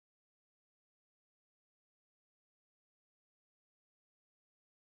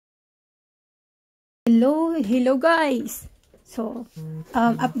Hello guys! So,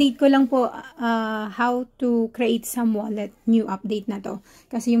 update ko lang po how to create Xumm wallet. New update na to.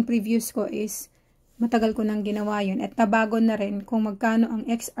 Kasi yung previous ko is matagal ko nang ginawa yun. At nabago na rin kung magkano ang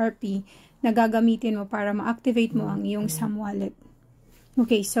XRP na gagamitin mo para ma-activate mo ang iyong Xumm wallet.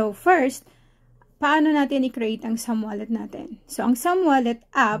 Okay, so first, paano natin i-create ang Xumm wallet natin? So, ang Xumm wallet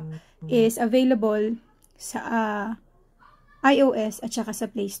app is available sa iOS at saka sa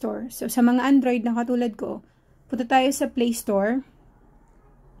Play Store. So, sa mga Android na katulad ko, punta tayo sa Play Store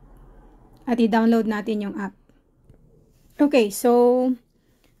at i-download natin yung app. Okay, so,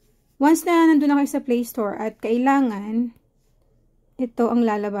 once na nandun na kayo sa Play Store at kailangan, ito ang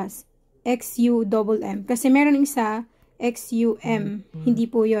lalabas. XUMM. Kasi meron isa, XUM. Hindi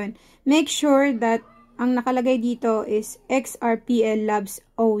po yun. Make sure that ang nakalagay dito is XRPL Labs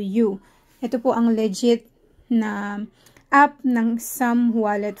OU. Ito po ang legit na app ng Xumm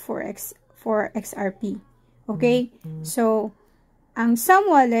wallet for XRP. Okay? So, ang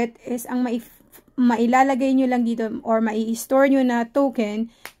Xumm wallet is ang mailalagay nyo lang dito or mai-store nyo na token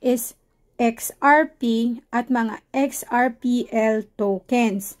is XRP at mga XRPL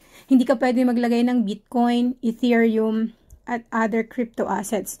tokens. Hindi ka pwede maglagay ng Bitcoin, Ethereum, at other crypto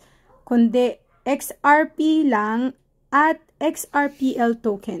assets. Kundi XRP lang at XRPL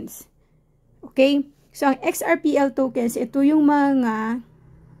tokens. Okay? So, ang XRPL tokens, ito yung mga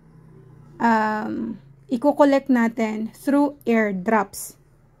i-collect natin through airdrops.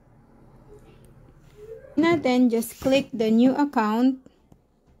 Just click the new account.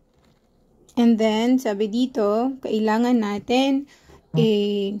 And then, sabi dito, kailangan natin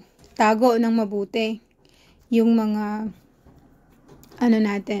tago ng mabuti yung mga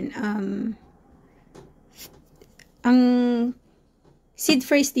ang seed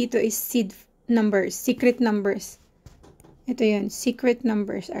phrase dito is seed numbers, secret numbers. Ito yun, secret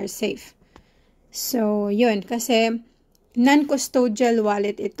numbers are safe. So, yun, kasi non-custodial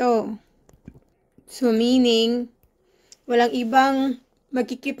wallet ito. So, meaning, walang ibang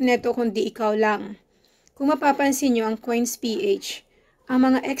magkikip neto kundi ikaw lang. Kung mapapansin nyo, ang Coins.ph, ang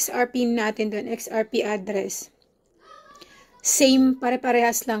mga XRP natin doon, XRP address, same,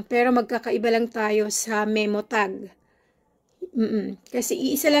 pare-parehas lang, pero magkakaiba lang tayo sa memo tag. Kasi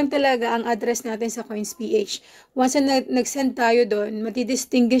iisa lang talaga ang address natin sa Coins.ph. Once na nag-send tayo doon,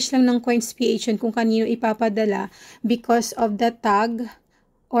 matidistinguish lang ng Coins.ph yun kung kanino ipapadala because of the tag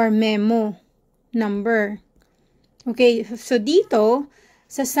or memo number. Okay, so dito,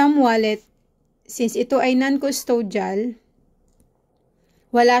 sa Xumm wallet, since ito ay non-custodial,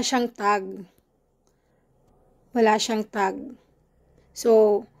 wala siyang tag. Wala siyang tag.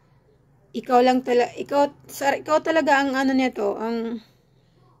 So, ikaw talaga ang ano nito, ang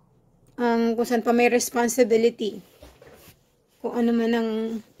kung saan pa may responsibility. Kung ano man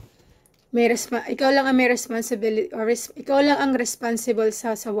ang ikaw lang ang may responsibility or ikaw lang ang responsible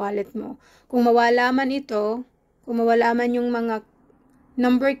sa wallet mo. Kung mawala man ito, kung mawala man yung mga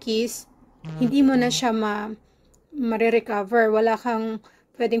number keys, hindi mo na siya ma-recover. Wala kang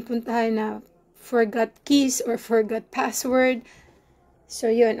pwedeng puntahan na forgot keys or forgot password. So,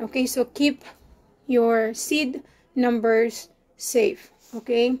 yun. Okay, so keep your seed numbers safe.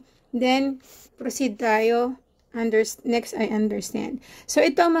 Okay? Then, proceed tayo. Next, I understand. So,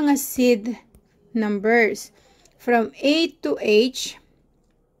 ito ang mga seed numbers. From A to H,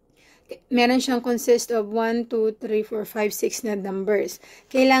 meron siyang consist of 1, 2, 3, 4, 5, 6 na numbers.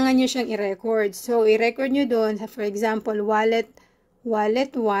 Kailangan nyo siyang i-record. So, i-record nyo doon. For example, wallet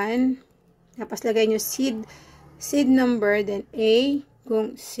 1. Tapos, lagay nyo seed number, then A,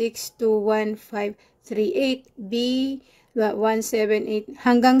 kung 621538, B 178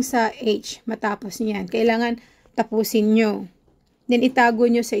 hanggang sa H, matapos niyan. Kailangan tapusin nyo. Then itago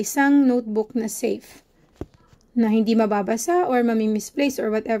nyo sa isang notebook na safe, na hindi mababasa or mami-misplace or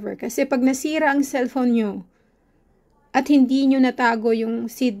whatever. Kasi pag nasira ang cellphone nyo at hindi nyo natago yung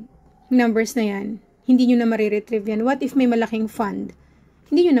seed numbers na yan, hindi nyo na mariretrieve yan. What if may malaking fund?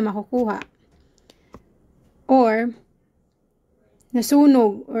 Hindi nyo na makukuha. Or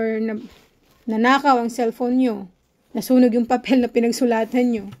nasunog or nanakaw ang cellphone nyo, nasunog yung papel na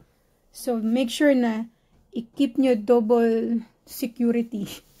pinagsulatan nyo. So, make sure na i-keep nyo double security.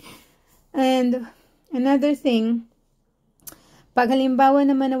 And another thing, pag halimbawa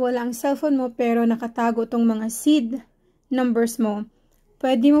naman nawala ang cellphone mo pero nakatago tong mga seed numbers mo,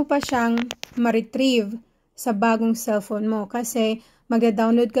 pwede mo pa siyang ma-retrieve sa bagong cellphone mo kasi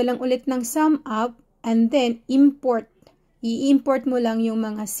magda-download ka lang ulit ng Xumm app and then i-import mo lang yung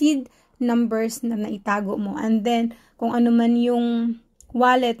mga seed numbers na naitago mo. And then, kung ano man yung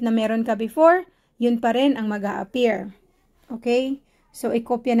wallet na meron ka before, yun pa rin ang mag-a-appear. Okay? So,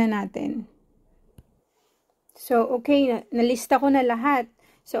 i-copy na natin. So, okay, nalista ko na lahat.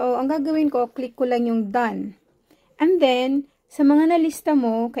 So, ang gagawin ko, click ko lang yung done. And then, sa mga nalista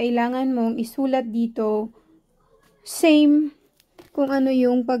mo, kailangan mong isulat dito, same kung ano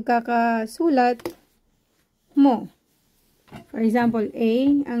yung pagkakasulat mo. For example, A,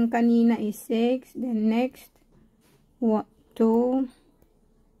 ang kanina is 6, then next, 2, 1,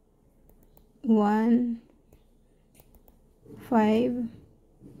 5,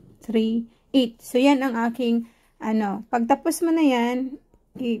 3, 8. So, yan ang aking, pagtapos mo na yan,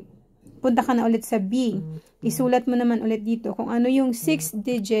 punta ka na ulit sa B. Isulat mo naman ulit dito kung ano yung 6th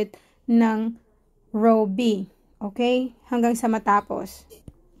digit ng row B. Okay? Hanggang sa matapos.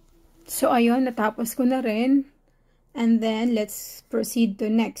 So, ayun, natapos ko na rin. And then, let's proceed to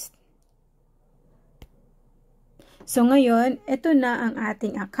next. So, ngayon, ito na ang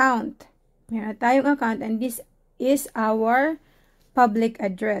ating account. Meron tayong account and this is our public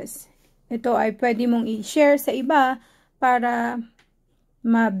address. Ito ay pwede mong i-share sa iba para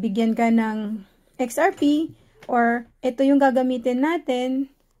mabigyan ka ng XRP or ito yung gagamitin natin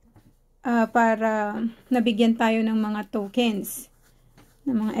para nabigyan tayo ng mga tokens,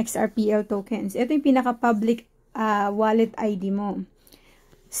 ng mga XRPL tokens. Ito yung pinaka-public wallet ID mo.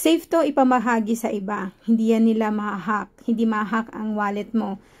 Safe to ipamahagi sa iba. Hindi yan nila mahahack. Hindi mahahack ang wallet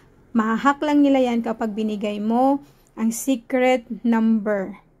mo. Mahahack lang nila yan kapag binigay mo ang secret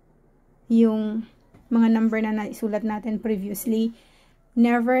number. Yung mga number na naisulat natin previously.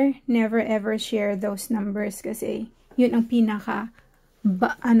 Never ever share those numbers kasi yun ang pinaka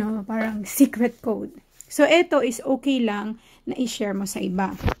parang secret code. So, ito is okay lang na i-share mo sa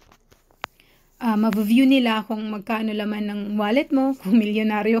iba. Ma-view nila kung magkano laman ng wallet mo, kung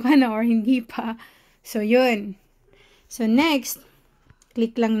milyonaryo ka na or hindi pa. So, yun. So, next,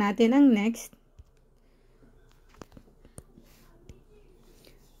 click lang natin ang next.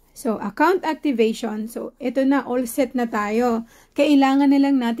 So, account activation. So, ito na, all set na tayo. Kailangan na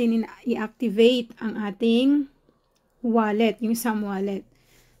lang natin i-activate ang ating wallet, yung Xumm wallet.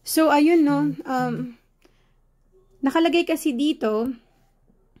 So, ayun, no. Nakalagay kasi dito,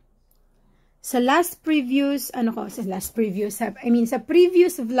 sa previous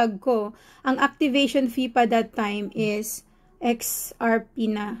vlog ko, ang activation fee pa that time is XRP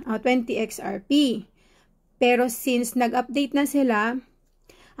na, 20 XRP. Pero since nag-update na sila,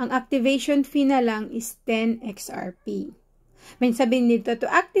 ang activation fee na lang is 10 XRP. May sabihin dito, to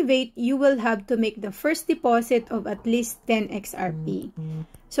activate, you will have to make the first deposit of at least 10 XRP.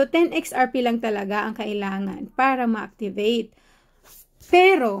 So, 10 XRP lang talaga ang kailangan para ma-activate.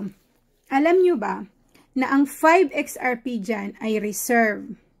 Pero, alam nyo ba na ang 5 XRP dyan ay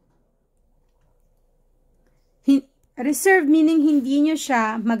reserve? Reserve meaning hindi nyo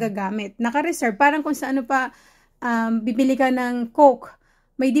siya magagamit. Naka-reserve. Parang kung sa bibili ka ng Coke,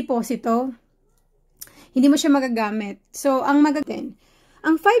 may deposito, hindi mo siya magagamit. So, ang 5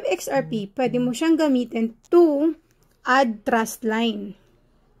 XRP, pwede mo siyang gamitin to add trust line.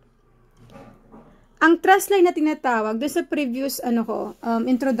 Ang trust line na tinatawag, doon sa previous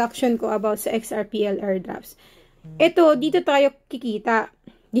introduction ko about sa XRPL airdrops. Ito, dito tayo kikita.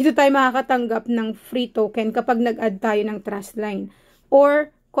 Dito tayo makakatanggap ng free token kapag nag-add tayo ng trust line. Or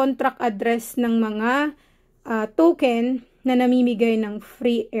contract address ng mga token na namimigay ng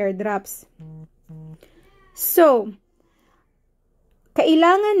free airdrops. So,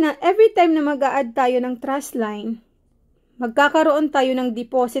 kailangan na every time na mag-a-add tayo ng trust line, magkakaroon tayo ng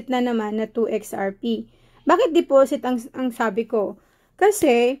deposit na naman na 2 XRP. Bakit deposit ang sabi ko?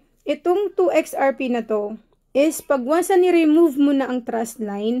 Kasi, itong 2 XRP na to, is pag once na ni-remove mo na ang trust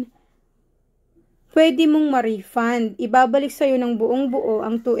line, pwede mong ma-refund. Ibabalik sa'yo ng buong buo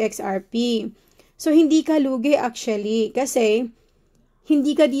ang 2 XRP. So, hindi ka lugi actually. Kasi,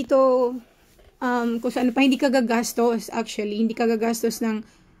 hindi ka dito, kung saan pa, hindi ka gagastos actually. Hindi ka gagastos ng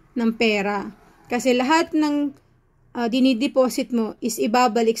pera. Kasi lahat ng dinideposit mo is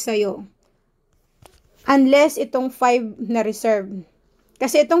ibabalik sa'yo. Unless itong 5 na reserve.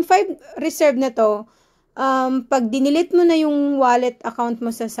 Kasi itong 5 reserve na to, pag dinilit mo na yung wallet account mo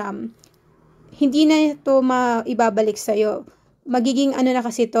sa Xumm, hindi na ito maibabalik sa'yo. Magiging na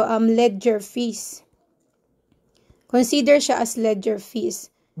kasi ito, ledger fees. Consider siya as ledger fees.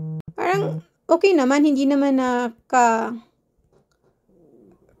 Parang okay naman, hindi naman na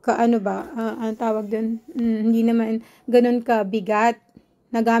ang tawag dun, hindi naman ganun ka bigat.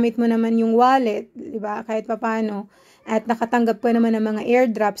 Nagamit mo naman yung wallet, di ba? Kahit papaano. At nakatanggap ka naman ng mga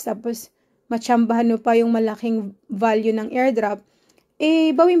airdrops, tapos matsambahan mo pa yung malaking value ng airdrop,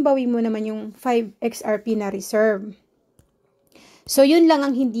 bawin-bawi mo naman yung 5 XRP na reserve. So, yun lang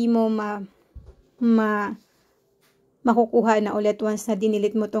ang hindi mo makukuha na ulit once na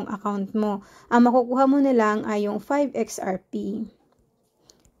dinilit mo tong account mo. Ang makukuha mo na lang ay yung 5 XRP.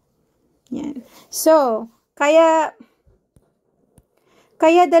 Yan. So, kaya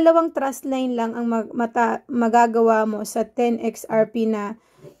dalawang trust line lang ang magagawa mo sa 10 XRP na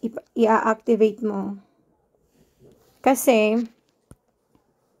i-activate mo. Kasi,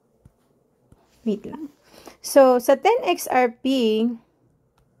 wait lang. So, sa 10 XRP,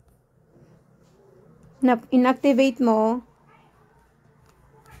 na inactivate mo,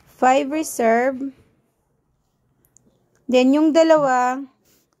 5 reserve, then yung dalawa,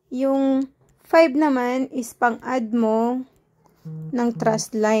 yung 5 naman is pang-add mo ng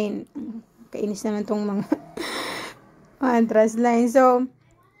trust line. Kainis naman tong mga trust line. So,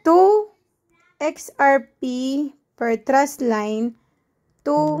 2 XRP per trust line,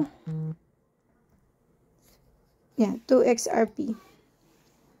 2 XRP.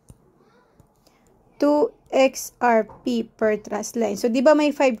 2 XRP per trust line. So, di ba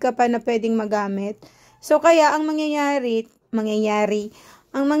may 5 ka pa na pwedeng magamit? So, kaya ang mangyayari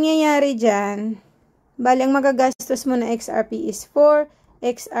dyan, bali ang magagastos mo na XRP is 4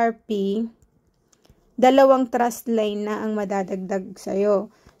 XRP, dalawang trust line na ang madadagdag sa'yo.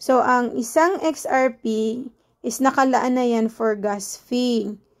 So, ang isang XRP is nakalaan na yan for gas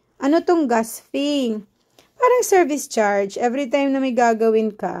fee. Ano tong gas fee? Parang service charge. Every time na may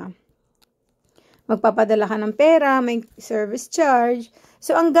gagawin ka, magpapadala ka ng pera, may service charge.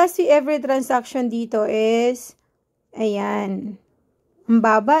 So, ang gas fee every transaction dito is, ayan, ang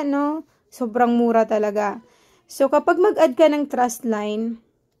baba, no? Sobrang mura talaga. So, kapag mag-add ka ng trust line,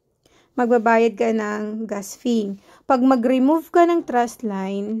 magbabayad ka ng gas fee. Pag mag-remove ka ng trust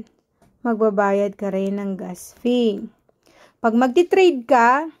line, magbabayad ka rin ng gas fee. Pag magti-trade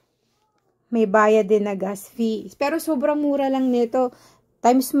ka, may bayad din na gas fee. Pero sobrang mura lang nito.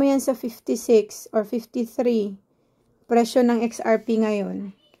 Times mo yan sa 56 or 53. Presyo ng XRP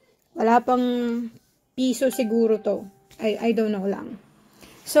ngayon. Wala pang piso siguro to. I don't know lang.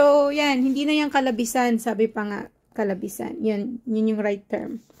 So, yan. Hindi na yan kalabisan. Sabi pa nga, kalabisan. Yun yung right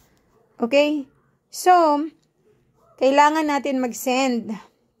term. Okay? So, kailangan natin mag-send.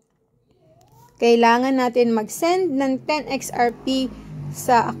 Kailangan natin mag-send ng 10 XRP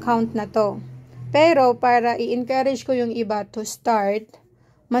sa account na to. Pero, para i-encourage ko yung iba to start,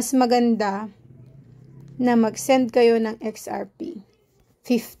 mas maganda na mag-send kayo ng XRP.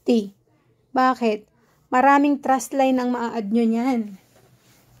 50. Bakit? Maraming trust line ang maa-add nyo niyan.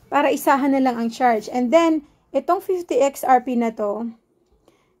 Para isahan na lang ang charge. And then, itong 50 XRP na to,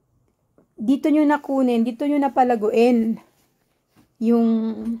 dito nyo na kunin, dito nyo na palaguin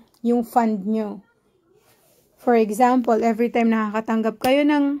yung fund nyo. For example, every time nakakatanggap kayo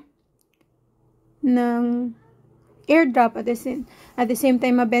ng airdrop at the same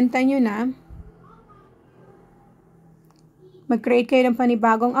time mabenta nyo na, mag-create kayo ng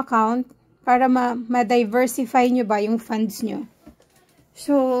panibagong account para ma-diversify nyo ba yung funds nyo.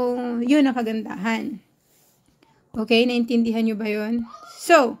 So, yun ang kagandahan. Okay, naintindihan nyo ba yun?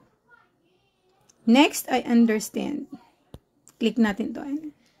 So, next, I understand. Click natin to.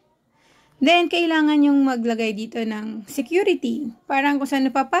 Then, kailangan yung maglagay dito ng security. Parang kung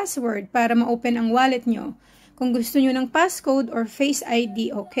saan pa password para ma-open ang wallet nyo. Kung gusto nyo ng passcode or face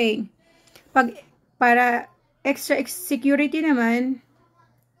ID, okay. Para extra security naman,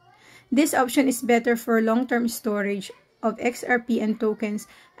 this option is better for long-term storage of XRP and tokens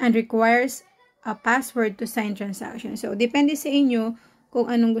and requires a password to sign transaction. So, depende sa inyo kung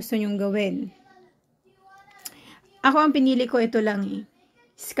anong gusto nyong gawin. Ako ang pinili ko ito lang eh.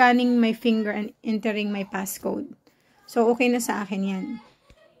 Scanning my finger and entering my passcode. So, okay na sa akin yan.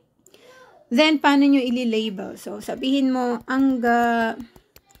 Then, paano nyo ili-label? So, sabihin mo, Angga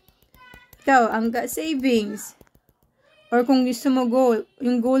savings. Or kung gusto mo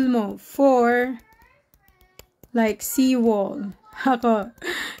yung goal mo, for, like, seawall. Ako.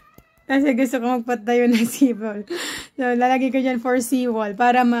 Kasi gusto ko magpatayo ng seawall. So, lalagay ko dyan for seawall.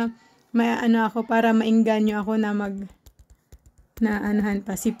 Para para maingganyo ako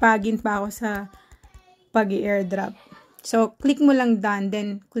sipagin pa ako sa pag-airdrop. So, click mo lang done,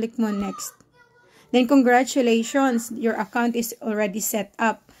 then click mo next. Then, congratulations, your account is already set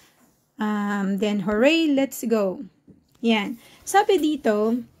up. Then, hooray, let's go. Yan. Sabi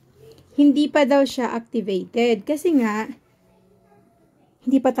dito, hindi pa daw siya activated kasi nga,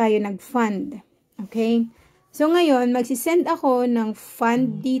 hindi pa tayo nag-fund. Okay? So, ngayon, magsisend ako ng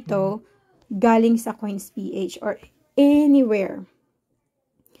fund dito galing sa Coins.ph or anywhere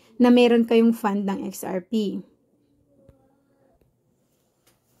na meron kayong fund ng XRP.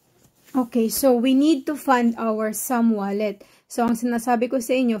 Okay, so we need to fund our Xumm wallet. So, ang sinasabi ko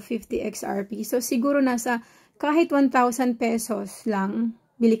sa inyo, 50 XRP. So, siguro nasa kahit 1,000 pesos lang,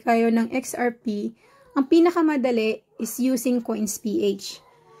 bili kayo ng XRP, ang pinakamadali is using Coins.ph.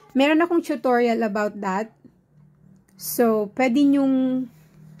 Meron akong tutorial about that. So, pwede nyong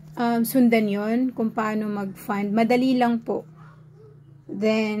sundan yon kung paano mag-fund. Madali lang po.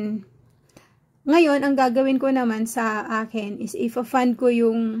 Then, ngayon, ang gagawin ko naman sa akin is if-fund ko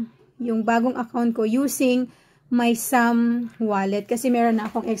yung bagong account ko using my Xumm wallet. Kasi meron na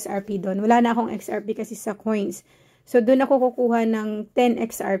akong XRP doon. Wala na akong XRP kasi sa coins. So, doon ako kukuha ng 10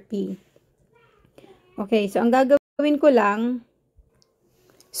 XRP. Okay, so ang gagawin ko lang,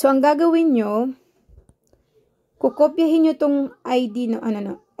 ang gagawin nyo, kukopyahin nyo itong ID,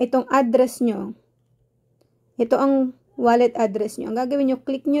 itong address nyo. Ito ang wallet address nyo. Ang gagawin nyo,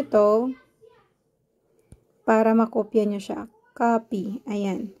 click nyo to para makopya nyo siya. Copy.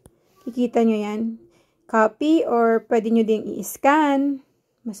 Ayan. Kikita nyo yan. Copy or pwede nyo ding i-scan.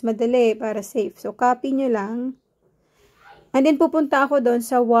 Mas madali para safe. So, copy nyo lang. And then, pupunta ako doon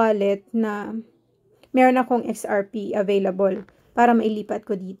sa wallet na meron akong XRP available para mailipat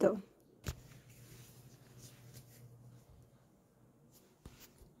ko dito.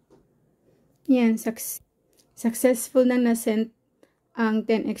 Yan, successful na na-send ang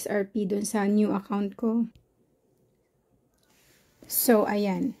 10 XRP dun sa new account ko. So,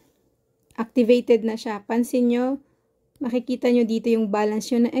 ayan. Activated na siya. Pansin nyo, makikita nyo dito yung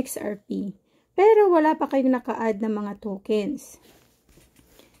balance nyo na XRP. Pero wala pa kayong naka-add na mga tokens.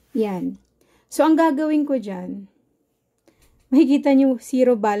 Yan. So, ang gagawin ko dyan, makikita nyo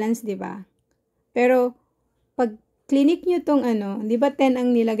zero balance, di ba? Pero, pag clinic nyo tong di ba 10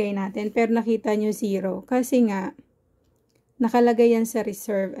 ang nilagay natin, pero nakita nyo 0. Kasi nga, nakalagay yan sa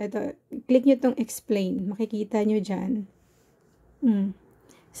reserve. Ito, click nyo tong explain. Makikita nyo dyan.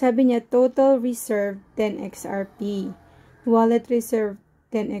 Sabi niya, total reserve 10 XRP. Wallet reserve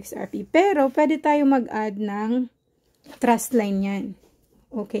 10 XRP. Pero, pwede tayo mag-add ng trust line yan.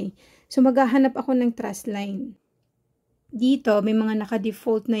 Okay. So, maghahanap ako ng trust line. Dito, may mga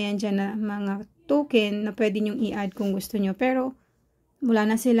naka-default na yan dyan na mga token na pwede nyong i-add kung gusto nyo. Pero, wala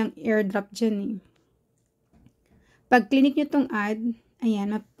na silang airdrop dyan eh. Pag clinic nyo tong add,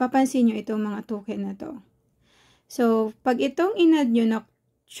 ayan, mapapansin nyo itong mga token na to. So, pag itong in-add nyo na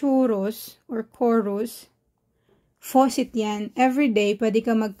churros or chorus, faucet yan. Everyday, pwede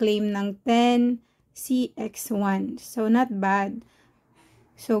ka mag-claim ng 10 CX1. So, not bad.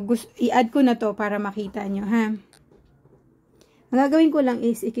 So, i-add ko na to para makita nyo, ha? Ang gagawin ko lang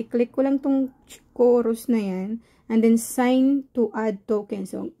is, i-click ko lang tong chorus na yan, and then sign to add token.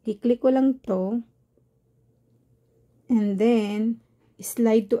 So, i-click ko lang to, and then,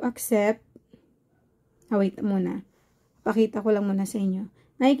 slide to accept. Wait muna. Pakita ko lang muna sa inyo.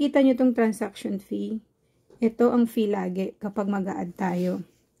 Nakikita nyo tong transaction fee. Ito ang fee lagi kapag mag-a-add tayo.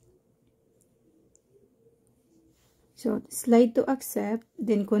 So, slide to accept.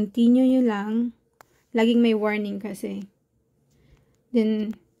 Then, continue nyo lang. Laging may warning kasi.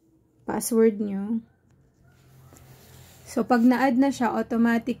 Then, password nyo. So, pag na-add na siya,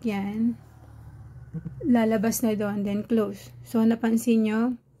 automatic yan. Lalabas na doon. Then, close. So, napansin nyo,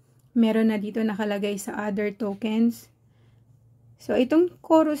 meron na dito nakalagay sa other tokens. So, itong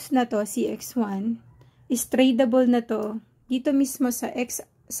chorus na to, CX1, is tradable na to. Dito mismo sa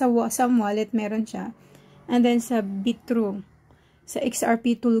Xumm wallet, meron siya. And then, sa Bitrue, sa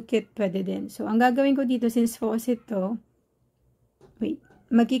XRP toolkit, pwede din. So, ang gagawin ko dito, since faucet to, wait,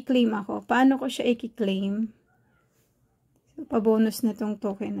 mag-i-claim ako. Paano ko siya i-claim? So, pa-bonus na tong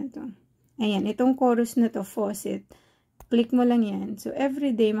token na to. Ayan, itong chorus na to, faucet. Click mo lang yan. So,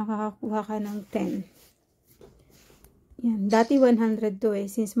 everyday, makakakuha ka ng 10. Yan. Dati 100 to eh.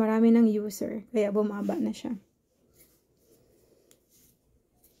 Since marami ng user, kaya bumaba na siya.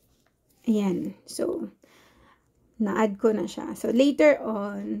 Ayan. So, na-add ko na siya. So, later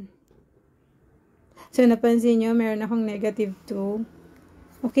on, so, napansin nyo, meron akong negative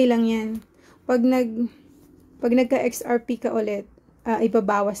 2. Okay lang yan. Pag nagka-XRP ka ulit,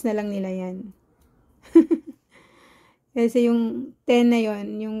 ibabawas na lang nila yan. Kasi yung 10 na yon,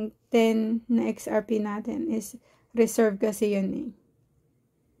 yung 10 na XRP natin is reserve kasi yun eh.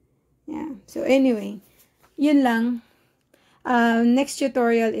 Yeah. So, anyway, yun lang. Next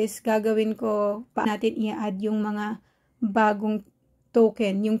tutorial is gagawin ko paano natin i-add yung mga bagong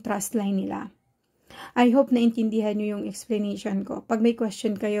token, yung trust line nila. I hope naintindihan nyo yung explanation ko. Pag may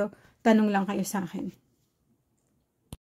question kayo, tanong lang kayo sa akin.